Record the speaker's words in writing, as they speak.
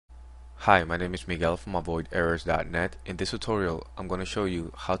Hi, my name is Miguel from avoiderrors.net. In this tutorial, I'm going to show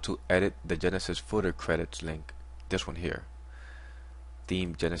you how to edit the Genesis footer credits link. This one here.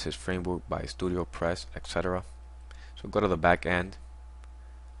 Theme Genesis Framework by Studio Press, etc. So go to the back end,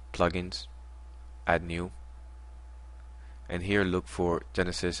 Plugins, Add New, and here look for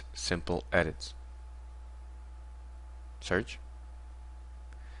Genesis Simple Edits. Search.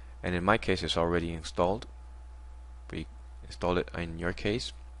 And in my case, it's already installed. We installed it in your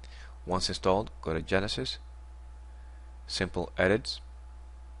case. Once installed, go to Genesis, Simple Edits,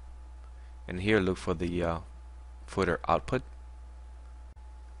 and here look for the footer output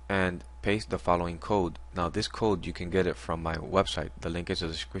and paste the following code. Now this code you can get it from my website. The link is in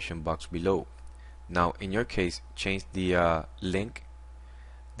the description box below. Now in your case, change the link,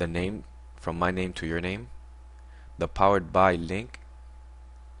 the name from my name to your name, the powered by link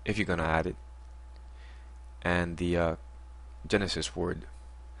if you're gonna add it, and the Genesis word.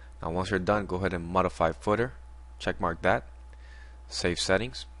 Now once you're done, go ahead and modify footer, checkmark that, save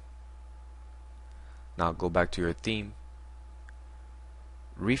settings. Now go back to your theme,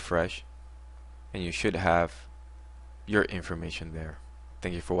 refresh, and you should have your information there.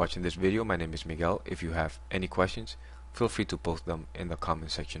 Thank you for watching this video. My name is Miguel. If you have any questions, feel free to post them in the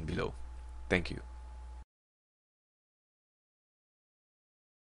comment section below. Thank you.